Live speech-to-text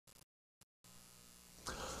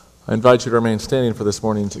I invite you to remain standing for this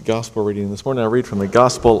morning's gospel reading. This morning I read from the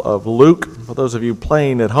Gospel of Luke. For those of you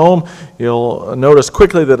playing at home, you'll notice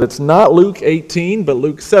quickly that it's not Luke 18, but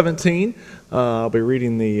Luke 17. I'll be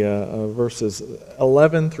reading the verses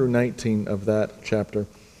 11 through 19 of that chapter.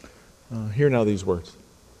 Hear now these words.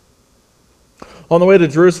 On the way to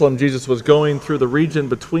Jerusalem, Jesus was going through the region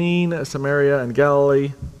between Samaria and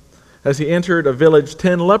Galilee. As he entered a village,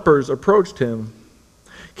 10 lepers approached him.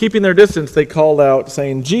 Keeping their distance, they called out,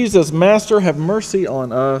 saying, "Jesus, Master, have mercy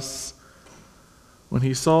on us." When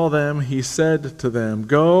he saw them, he said to them,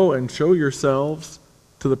 "Go and show yourselves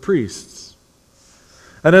to the priests."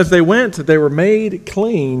 And as they went, they were made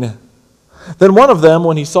clean. Then one of them,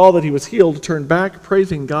 when he saw that he was healed, turned back,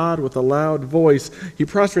 praising God with a loud voice. He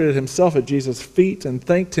prostrated himself at Jesus' feet and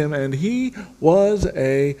thanked him, and he was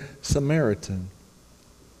a Samaritan.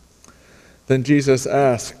 Then Jesus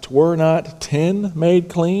asked, "Were not 10 made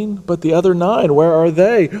clean? But the other 9, where are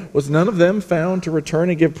they? Was none of them found to return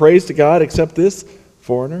and give praise to God except this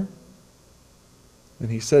foreigner?"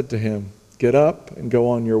 And he said to him, "Get up and go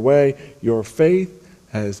on your way. Your faith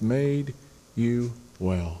has made you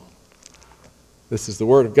well." This is the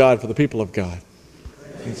word of God for the people of God.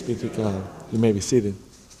 Thanks be to God. You may be seated.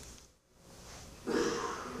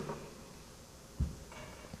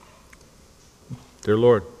 Dear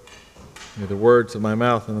Lord, may the words of my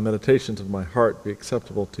mouth and the meditations of my heart be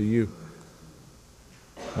acceptable to you,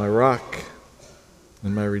 my rock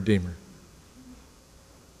and my redeemer.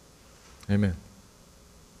 Amen.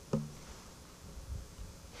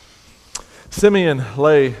 Simeon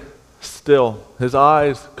lay still, his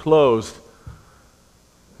eyes closed,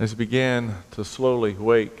 as he began to slowly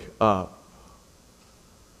wake up.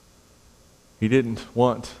 He didn't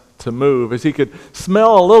want to move, as he could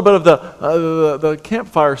smell a little bit of the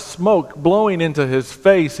campfire smoke blowing into his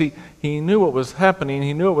face. He knew what was happening.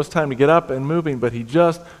 He knew it was time to get up and moving, but he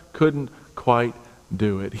just couldn't quite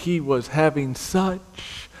do it. He was having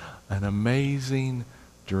such an amazing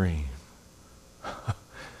dream.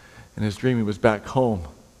 In his dream, he was back home,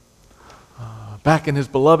 back in his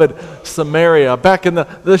beloved Samaria, back in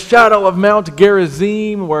the shadow of Mount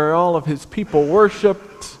Gerizim, where all of his people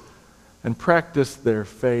worshiped and practiced their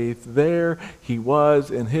faith. There he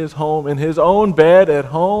was in his home, in his own bed at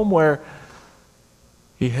home, where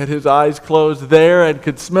he had his eyes closed there and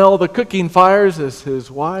could smell the cooking fires as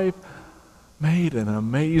his wife made an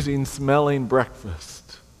amazing smelling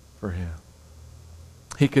breakfast for him.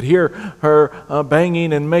 He could hear her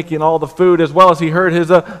banging and making all the food, as well as he heard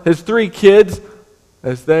his 3 kids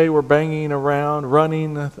as they were banging around,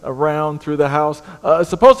 running around through the house,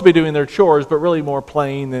 supposed to be doing their chores, but really more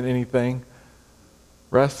playing than anything,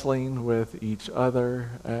 wrestling with each other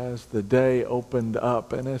as the day opened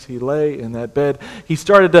up. And as he lay in that bed, he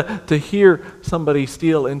started to hear somebody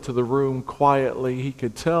steal into the room quietly. He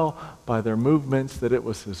could tell by their movements that it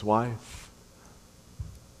was his wife,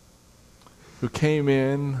 who came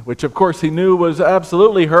in, which of course he knew was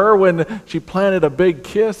absolutely her when she planted a big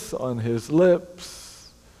kiss on his lips.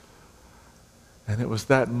 And it was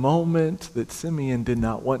that moment that Simeon did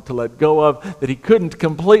not want to let go of, that he couldn't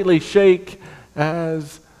completely shake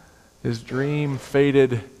as his dream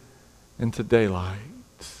faded into daylight.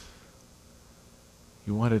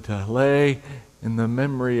 He wanted to lay in the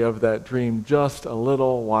memory of that dream just a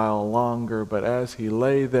little while longer, but as he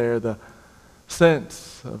lay there, the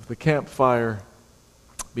scent of the campfire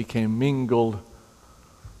became mingled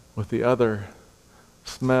with the other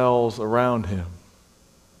smells around him,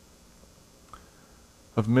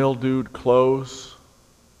 of mildewed clothes,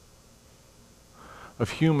 of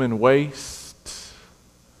human waste,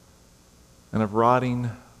 and of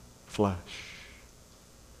rotting flesh.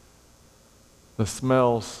 The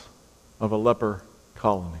smells of a leper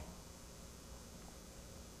colony.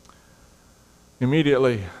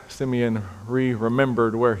 Immediately, Simeon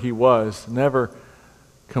remembered where he was, never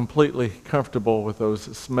completely comfortable with those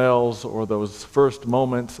smells or those first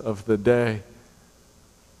moments of the day.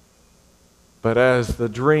 But as the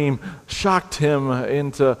dream shocked him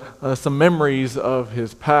into some memories of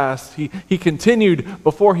his past, he continued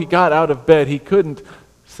before he got out of bed. He couldn't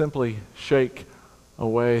simply shake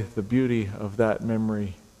away the beauty of that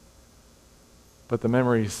memory. But the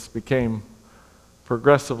memories became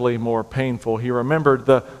progressively more painful. He remembered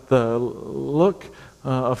the look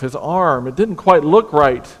of his arm. It didn't quite look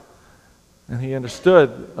right. And he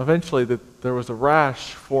understood eventually that there was a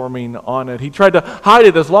rash forming on it. He tried to hide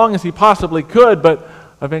it as long as he possibly could, but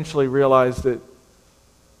eventually realized that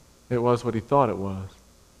it was what he thought it was.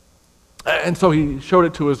 And so he showed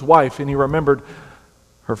it to his wife, and he remembered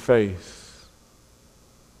her face,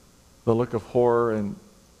 the look of horror and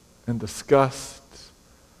disgust.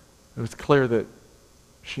 It was clear that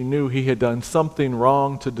She knew he had done something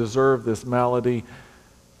wrong to deserve this malady.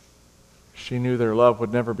 She knew their love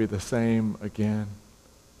would never be the same again.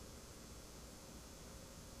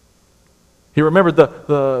 He remembered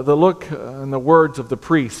the look and the words of the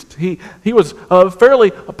priest. He was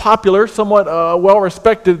fairly popular, somewhat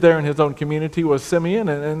well-respected there in his own community, was Simeon,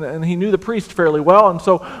 and he knew the priest fairly well. And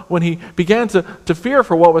so when he began to fear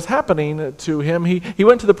for what was happening to him, he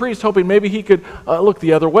went to the priest hoping maybe he could look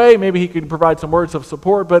the other way, maybe he could provide some words of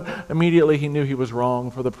support, but immediately he knew he was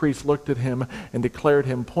wrong, for the priest looked at him and declared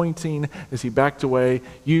him, pointing as he backed away,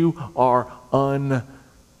 "You are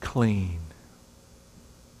unclean."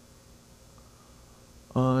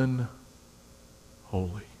 Unholy.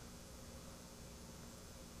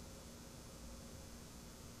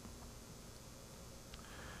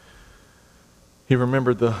 He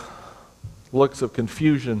remembered the looks of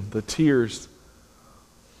confusion, the tears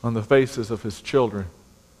on the faces of his children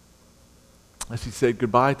as he said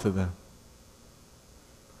goodbye to them.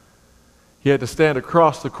 He had to stand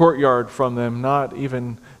across the courtyard from them, not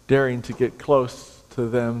even daring to get close to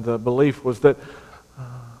them. The belief was that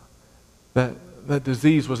that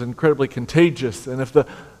disease was incredibly contagious, and if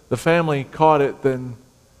the family caught it, then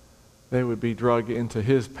they would be dragged into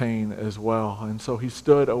his pain as well. And so he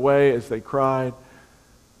stood away as they cried,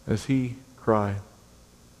 as he cried,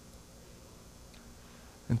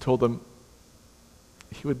 and told them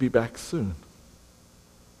he would be back soon.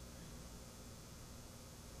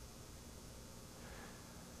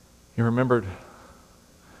 He remembered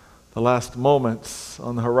the last moments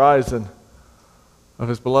on the horizon of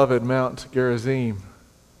his beloved Mount Gerizim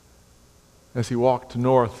as he walked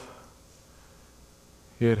north.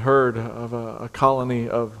 He had heard of a colony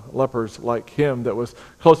of lepers like him that was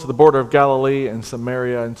close to the border of Galilee and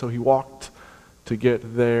Samaria, and so he walked to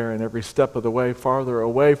get there, and every step of the way farther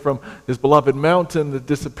away from his beloved mountain that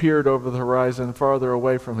disappeared over the horizon, farther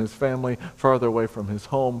away from his family, farther away from his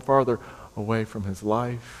home, farther away from his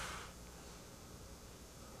life.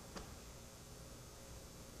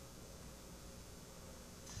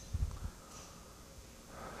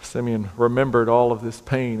 Simeon remembered all of this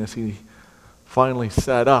pain as he finally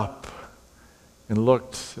sat up and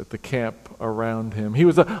looked at the camp around him. He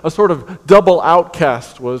was a sort of double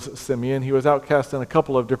outcast, was Simeon. He was outcast in a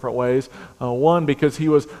couple of different ways. One, because he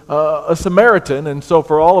was a Samaritan, and so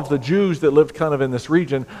for all of the Jews that lived kind of in this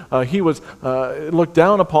region, he was looked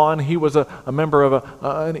down upon. He was a member of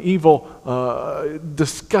an evil,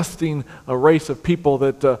 disgusting race of people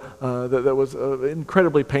that was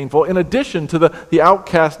incredibly painful, in addition to the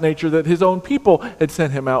outcast nature that his own people had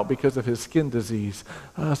sent him out because of his skin disease.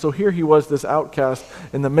 So here he was, this outcast,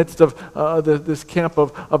 in the midst of this camp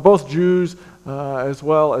of both Jews as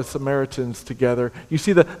well as Samaritans together. You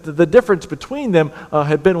see, the difference between them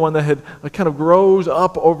had been one that had kind of grows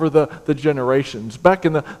up over the generations. Back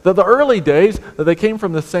in the early days, they came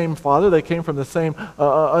from the same father. They came from the same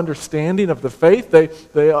understanding of the faith.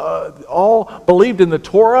 They all believed in the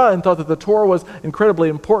Torah and thought that the Torah was incredibly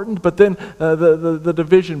important. But then the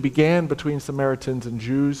division began between Samaritans and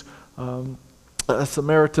Jews.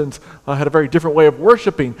 Samaritans had a very different way of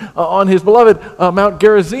worshiping on his beloved Mount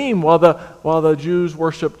Gerizim, while the Jews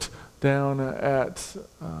worshipped down at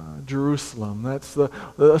Jerusalem. That's some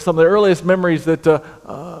of the earliest memories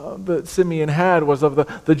that Simeon had was of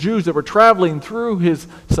the Jews that were traveling through his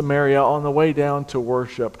Samaria on the way down to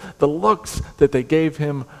worship. The looks that they gave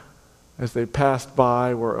him as they passed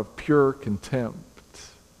by were of pure contempt.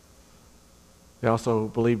 They also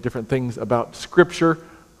believed different things about Scripture.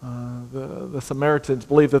 The Samaritans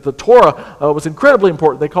believed that the Torah was incredibly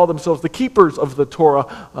important. They called themselves the keepers of the Torah,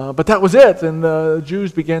 but that was it. And the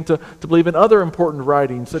Jews began to believe in other important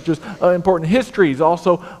writings, such as important histories,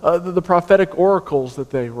 also the prophetic oracles that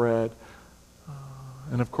they read.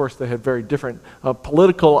 And of course, they had very different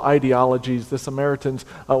political ideologies. The Samaritans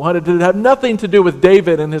wanted to have nothing to do with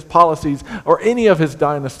David and his policies or any of his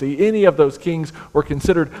dynasty. Any of those kings were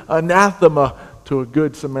considered anathema to a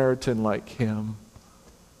good Samaritan like him.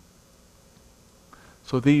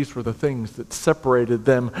 So these were the things that separated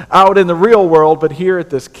them out in the real world, but here at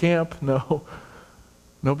this camp, no,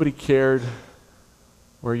 nobody cared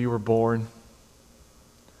where you were born.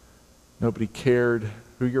 Nobody cared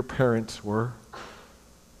who your parents were.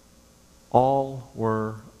 All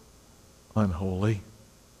were unholy.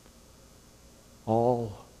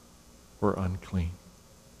 All were unclean.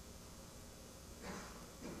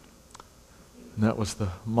 And that was the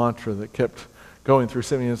mantra that kept going through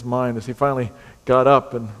Simeon's mind as he finally got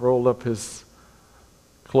up and rolled up his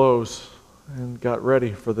clothes and got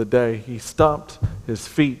ready for the day. He stomped his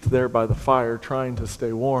feet there by the fire, trying to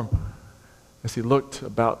stay warm. As he looked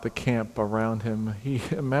about the camp around him, he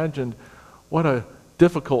imagined what a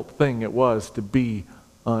difficult thing it was to be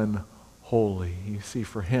unholy. You see,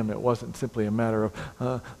 for him, it wasn't simply a matter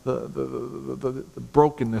of the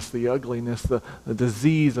brokenness, the ugliness, the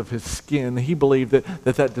disease of his skin. He believed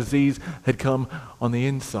that disease had come on the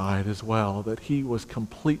inside as well, that he was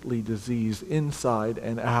completely diseased inside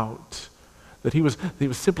and out, that he was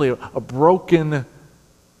simply a broken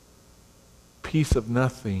piece of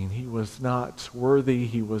nothing. He was not worthy.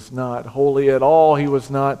 He was not holy at all. He was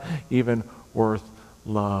not even worth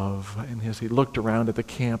love. And as he looked around at the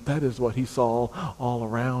camp, that is what he saw all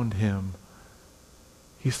around him.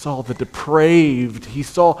 He saw the depraved. He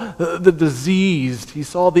saw the diseased. He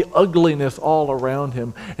saw the ugliness all around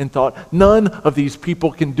him and thought, none of these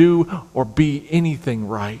people can do or be anything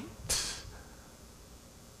right,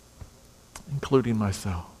 including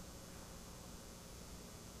myself.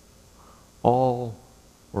 All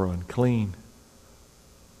were unclean.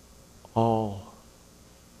 All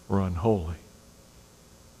were unholy.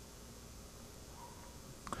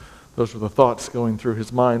 Those were the thoughts going through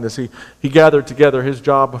his mind as he gathered together. His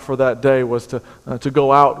job for that day was to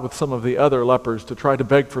go out with some of the other lepers to try to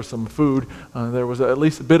beg for some food. There was at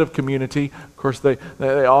least a bit of community. Of course, they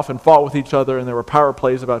often fought with each other, and there were power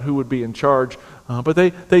plays about who would be in charge. But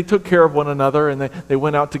they took care of one another, and they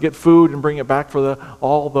went out to get food and bring it back for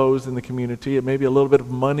all those in the community, and maybe a little bit of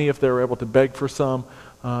money if they were able to beg for some.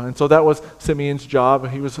 And so that was Simeon's job.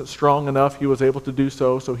 He was strong enough, he was able to do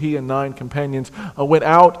so. So he and 9 companions went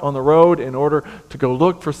out on the road in order to go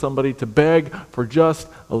look for somebody to beg for just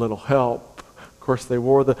a little help. Of course, they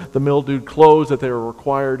wore the mildewed clothes that they were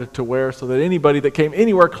required to wear so that anybody that came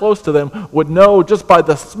anywhere close to them would know just by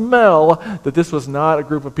the smell that this was not a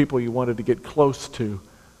group of people you wanted to get close to,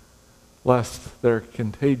 lest their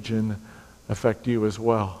contagion affect you as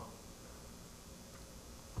well.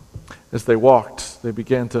 As they walked, they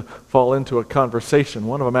began to fall into a conversation.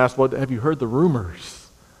 One of them asked, "Well, have you heard the rumors?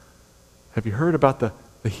 Have you heard about the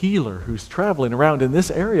healer who's traveling around in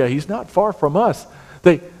this area? He's not far from us.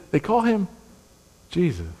 They call him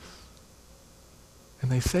Jesus.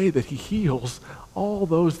 And they say that he heals all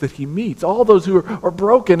those that he meets, all those who are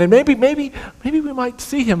broken. And maybe we might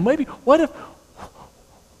see him. Maybe what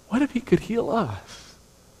if he could heal us?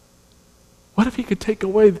 What if he could take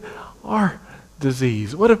away our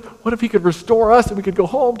disease? What if he could restore us and we could go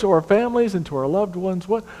home to our families and to our loved ones?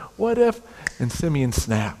 What if?" And Simeon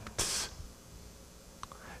snapped.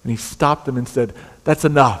 And he stopped them and said, "That's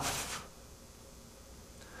enough.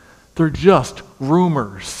 They're just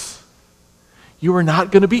rumors. You are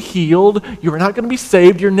not going to be healed. You are not going to be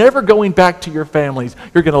saved. You're never going back to your families.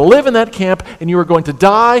 You're going to live in that camp, and you are going to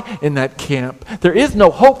die in that camp. There is no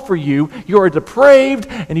hope for you. You are depraved,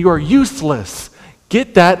 and you are useless.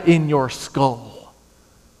 Get that in your skull."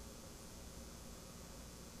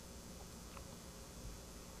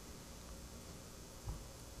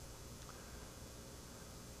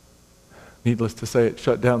 Needless to say, it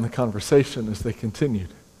shut down the conversation as they continued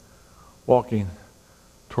walking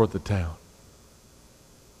toward the town.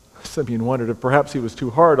 Simeon wondered if perhaps he was too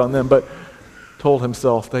hard on them, but told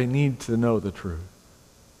himself they need to know the truth.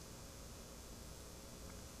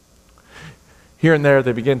 Here and there,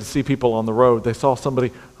 they began to see people on the road. They saw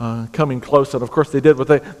somebody coming close, and of course they did what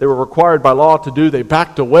they were required by law to do. They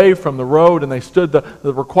backed away from the road, and they stood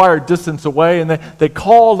the required distance away, and they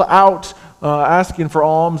called out, asking for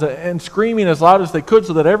alms, and screaming as loud as they could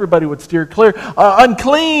so that everybody would steer clear.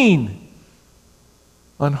 "Unclean!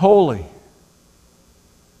 Unholy!"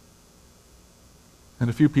 And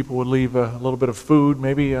a few people would leave a little bit of food,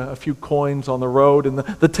 maybe a few coins on the road, and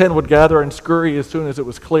the 10 would gather and scurry as soon as it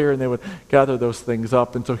was clear, and they would gather those things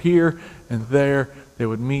up. And so here and there, they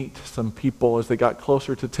would meet some people as they got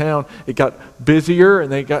closer to town. It got busier,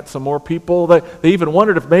 and they got some more people. They even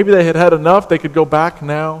wondered if maybe they had had enough, they could go back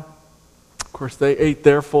now. Of course, they ate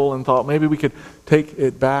their full and thought maybe we could take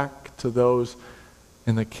it back to those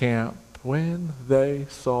in the camp when they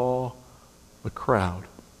saw the crowd.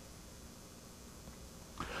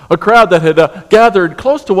 A crowd that had gathered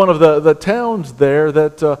close to one of the towns there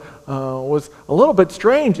that was a little bit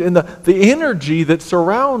strange in the energy that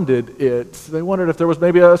surrounded it. They wondered if there was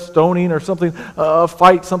maybe a stoning or something, a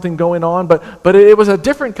fight, something going on, but it was a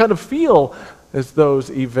different kind of feel as those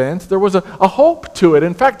events. There was a hope to it.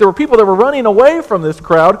 In fact, there were people that were running away from this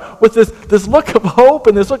crowd with this look of hope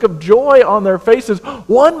and this look of joy on their faces.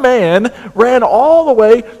 One man ran all the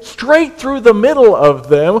way straight through the middle of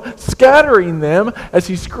them, scattering them as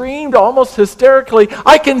he screamed almost hysterically,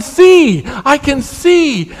 I can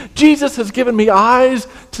see! Jesus has given me eyes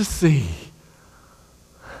to see."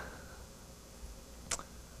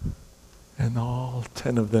 And all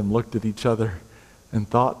 10 of them looked at each other and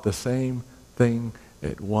thought the same thing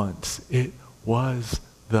at once. It was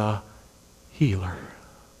the healer.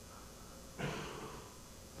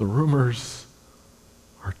 The rumors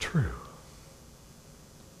are true.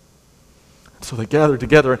 So they gathered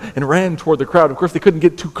together and ran toward the crowd. Of course, they couldn't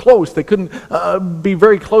get too close. They couldn't be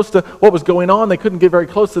very close to what was going on. They couldn't get very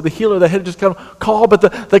close to the healer. They had to just kind of call.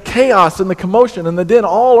 But the chaos and the commotion and the din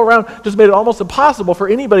all around just made it almost impossible for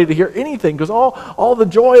anybody to hear anything, because all the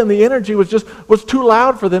joy and the energy was too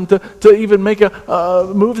loud for them to even make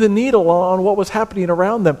move the needle on what was happening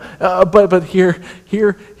around them. But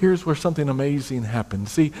here's where something amazing happened.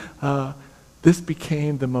 See, this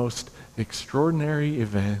became the most extraordinary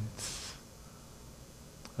event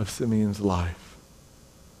of Simeon's life.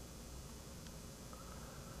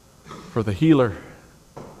 For the healer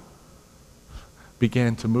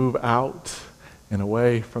began to move out and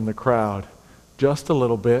away from the crowd just a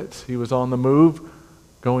little bit. He was on the move,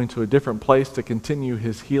 going to a different place to continue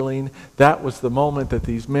his healing. That was the moment that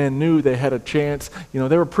these men knew they had a chance. You know,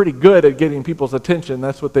 they were pretty good at getting people's attention.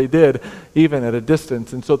 That's what they did, even at a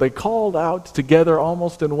distance. And so they called out together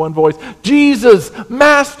almost in one voice, "Jesus,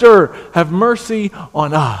 Master, have mercy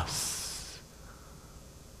on us."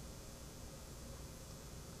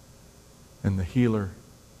 And the healer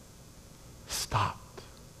stopped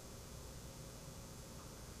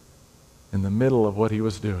in the middle of what he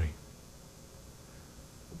was doing.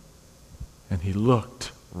 And he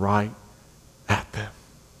looked right at them.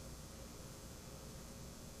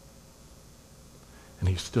 And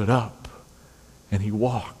he stood up and he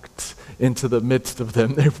walked into the midst of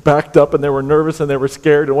them. They backed up and they were nervous and they were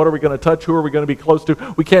scared. And what are we going to touch? Who are we going to be close to?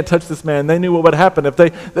 We can't touch this man. They knew what would happen if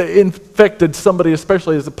they infected somebody,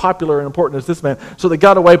 especially as popular and important as this man. So they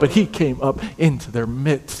got away, but he came up into their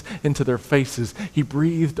midst, into their faces. He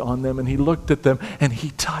breathed on them and he looked at them and he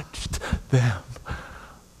touched them.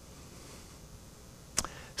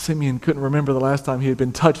 Simeon couldn't remember the last time he had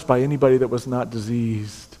been touched by anybody that was not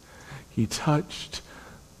diseased. He touched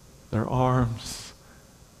their arms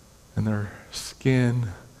and their skin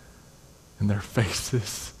and their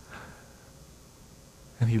faces.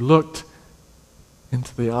 And he looked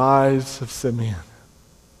into the eyes of Simeon.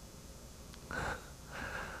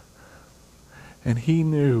 And he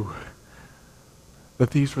knew that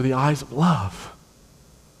these were the eyes of love.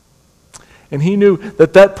 And he knew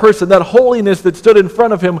that that person, that holiness that stood in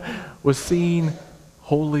front of him, was seeing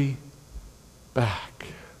holy back.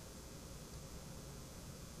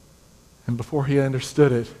 And before he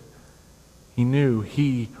understood it, he knew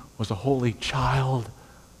he was a holy child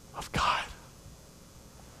of God.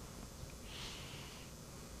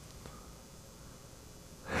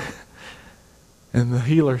 And the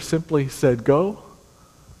healer simply said, "Go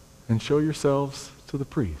and show yourselves to the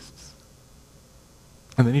priests."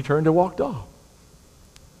 And then he turned and walked off.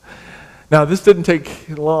 Now, this didn't take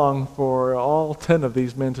long for all 10 of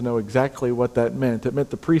these men to know exactly what that meant. It meant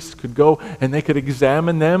the priests could go and they could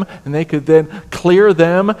examine them and they could then clear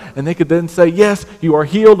them and they could then say, "Yes, you are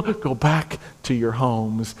healed. Go back to your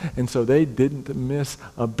homes." And so they didn't miss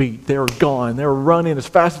a beat. They were gone. They were running as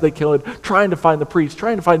fast as they could, trying to find the priest,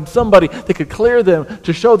 trying to find somebody that could clear them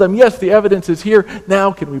to show them, "Yes, the evidence is here.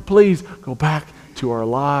 Now can we please go back to our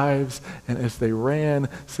lives?" And as they ran,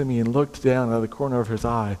 Simeon looked down out of the corner of his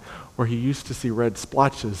eye where he used to see red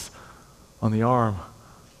splotches on the arm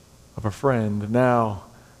of a friend. Now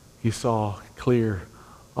he saw clear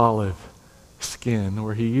olive skin.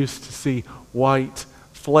 Where he used to see white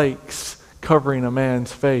flakes covering a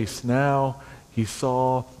man's face, now he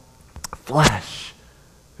saw flesh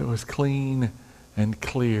that was clean and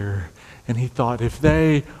clear. And he thought, if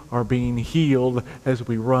they are being healed as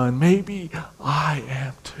we run, maybe I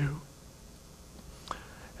am too.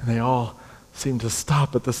 And they all seemed to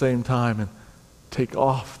stop at the same time and take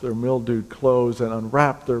off their mildewed clothes and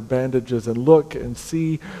unwrap their bandages and look and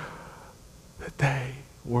see that they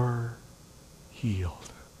were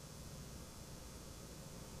healed.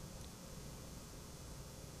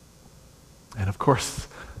 And of course,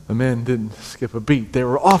 the men didn't skip a beat. They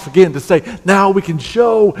were off again to say, "Now we can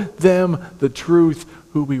show them the truth,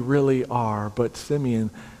 who we really are." But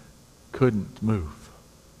Simeon couldn't move.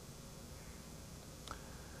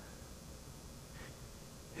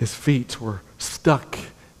 His feet were stuck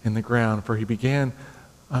in the ground, for he began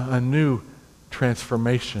a new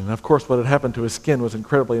transformation. Of course, what had happened to his skin was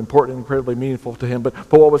incredibly important, incredibly meaningful to him, but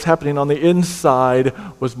what was happening on the inside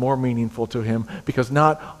was more meaningful to him, because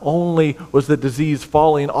not only was the disease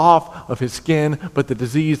falling off of his skin, but the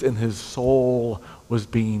disease in his soul was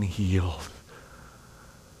being healed.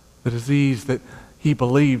 The disease that he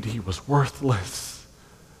believed he was worthless,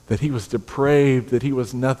 that he was depraved, that he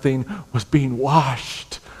was nothing, was being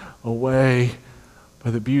washed away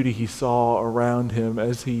by the beauty he saw around him.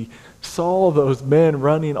 As he saw those men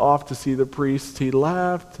running off to see the priests, he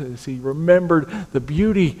laughed as he remembered the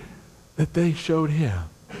beauty that they showed him.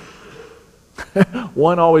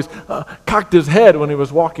 One always cocked his head when he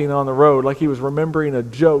was walking on the road, like he was remembering a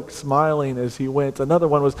joke, smiling as he went. Another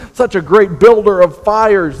one was such a great builder of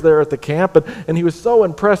fires there at the camp, and he was so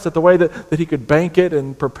impressed at the way that he could bank it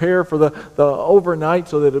and prepare for the overnight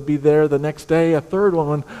so that it would be there the next day. A third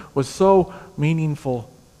one was so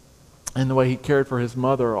meaningful in the way he cared for his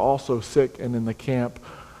mother, also sick and in the camp.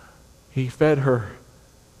 He fed her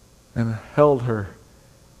and held her,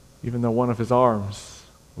 even though one of his arms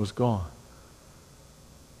was gone.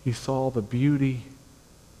 He saw the beauty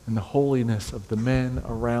and the holiness of the men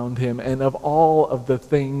around him and of all of the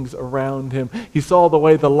things around him. He saw the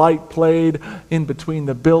way the light played in between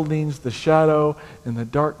the buildings, the shadow and the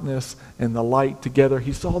darkness and the light together.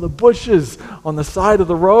 He saw the bushes on the side of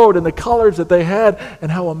the road and the colors that they had, and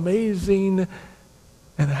how amazing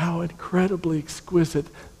and how incredibly exquisite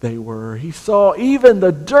they were. He saw even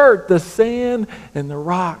the dirt, the sand, and the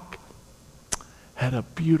rock had a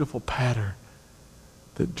beautiful pattern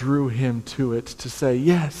that drew him to it to say,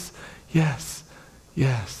 yes, yes,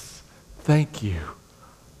 yes, thank you,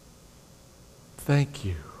 thank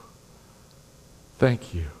you,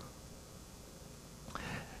 thank you.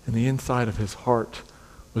 And the inside of his heart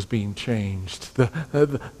was being changed.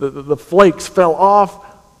 The flakes fell off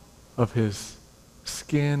of his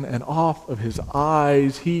skin and off of his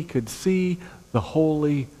eyes. He could see the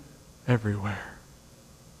holy everywhere.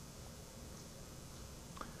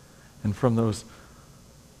 And from those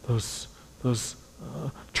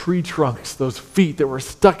tree trunks, those feet that were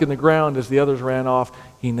stuck in the ground as the others ran off,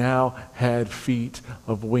 he now had feet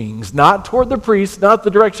of wings. Not toward the priests, not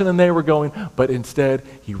the direction that they were going, but instead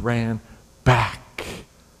he ran back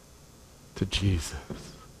to Jesus.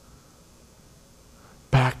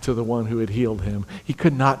 Back to the one who had healed him. He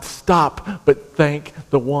could not stop but thank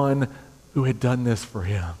the one who had done this for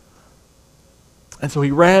him. And so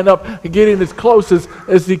he ran up, getting as close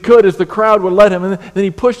as he could, as the crowd would let him. And then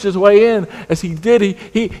he pushed his way in. As he did,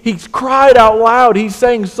 he cried out loud. He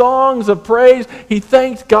sang songs of praise. He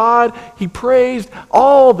thanked God. He praised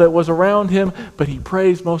all that was around him. But he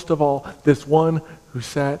praised most of all this one who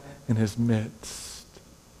sat in his midst.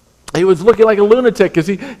 He was looking like a lunatic as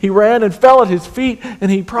he ran and fell at his feet,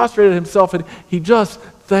 and he prostrated himself, and he just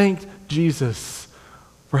thanked Jesus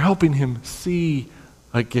for helping him see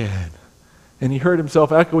again. And he heard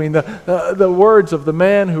himself echoing the words of the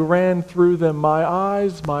man who ran through them. My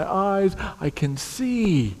eyes, I can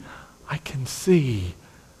see.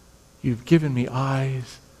 You've given me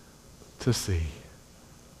eyes to see.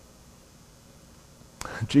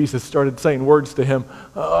 Jesus started saying words to him,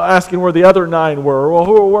 asking where the other 9 were.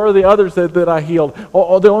 Well, where are the others that I healed?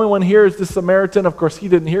 Oh, the only one here is the Samaritan. Of course, he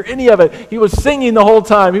didn't hear any of it. He was singing the whole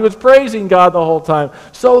time. He was praising God the whole time.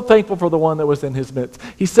 So thankful for the one that was in his midst.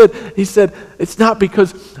 He said, it's not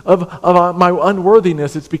because of my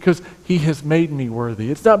unworthiness. It's because he has made me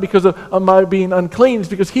worthy. It's not because of my being unclean. It's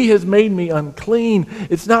because he has made me unclean.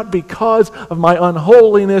 It's not because of my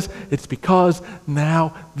unholiness. It's because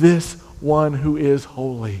now this one who is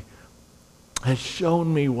holy has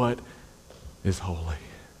shown me what is holy.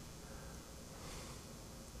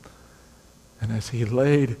 And as he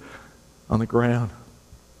laid on the ground,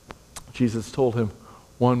 Jesus told him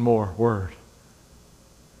one more word.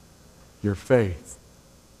 Your faith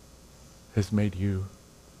has made you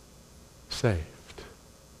saved.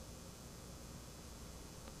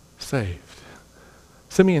 Saved.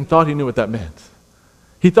 Simeon thought he knew what that meant.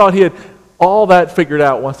 He thought he had all that figured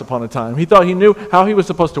out once upon a time. He thought he knew how he was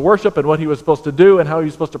supposed to worship and what he was supposed to do and how he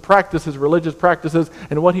was supposed to practice his religious practices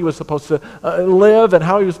and what he was supposed to live and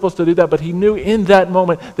how he was supposed to do that. But he knew in that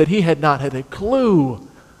moment that he had not had a clue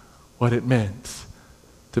what it meant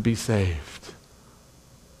to be saved.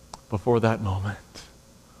 Before that moment,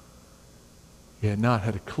 he had not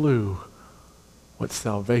had a clue what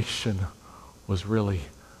salvation was really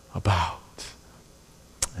about.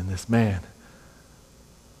 And this man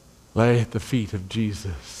lay at the feet of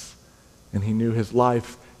Jesus, and he knew his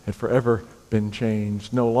life had forever been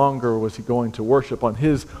changed. No longer was he going to worship on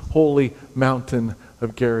his holy mountain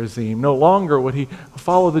of Gerizim. No longer would he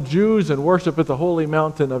follow the Jews and worship at the holy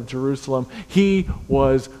mountain of Jerusalem. He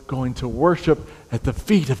was going to worship at the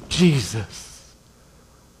feet of Jesus,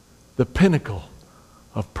 the pinnacle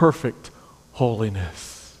of perfect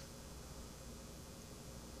holiness.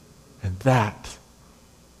 And that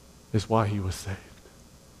is why he was saved.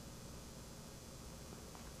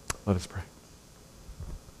 Let us pray.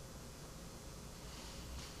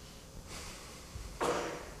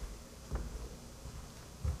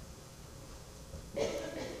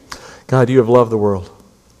 God, you have loved the world.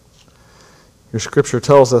 Your scripture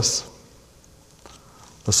tells us,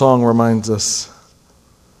 the song reminds us,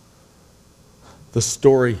 the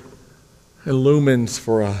story illumines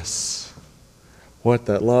for us what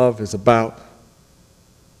that love is about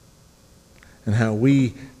and how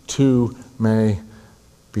we too may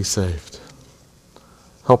be saved.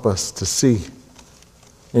 Help us to see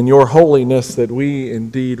in your holiness that we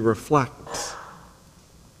indeed reflect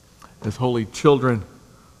as holy children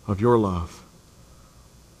of your love.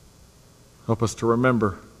 Help us to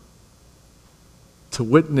remember to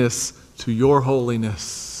witness to your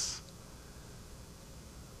holiness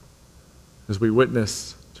as we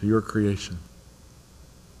witness to your creation.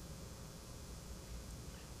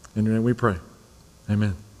 In your name we pray.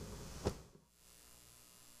 Amen.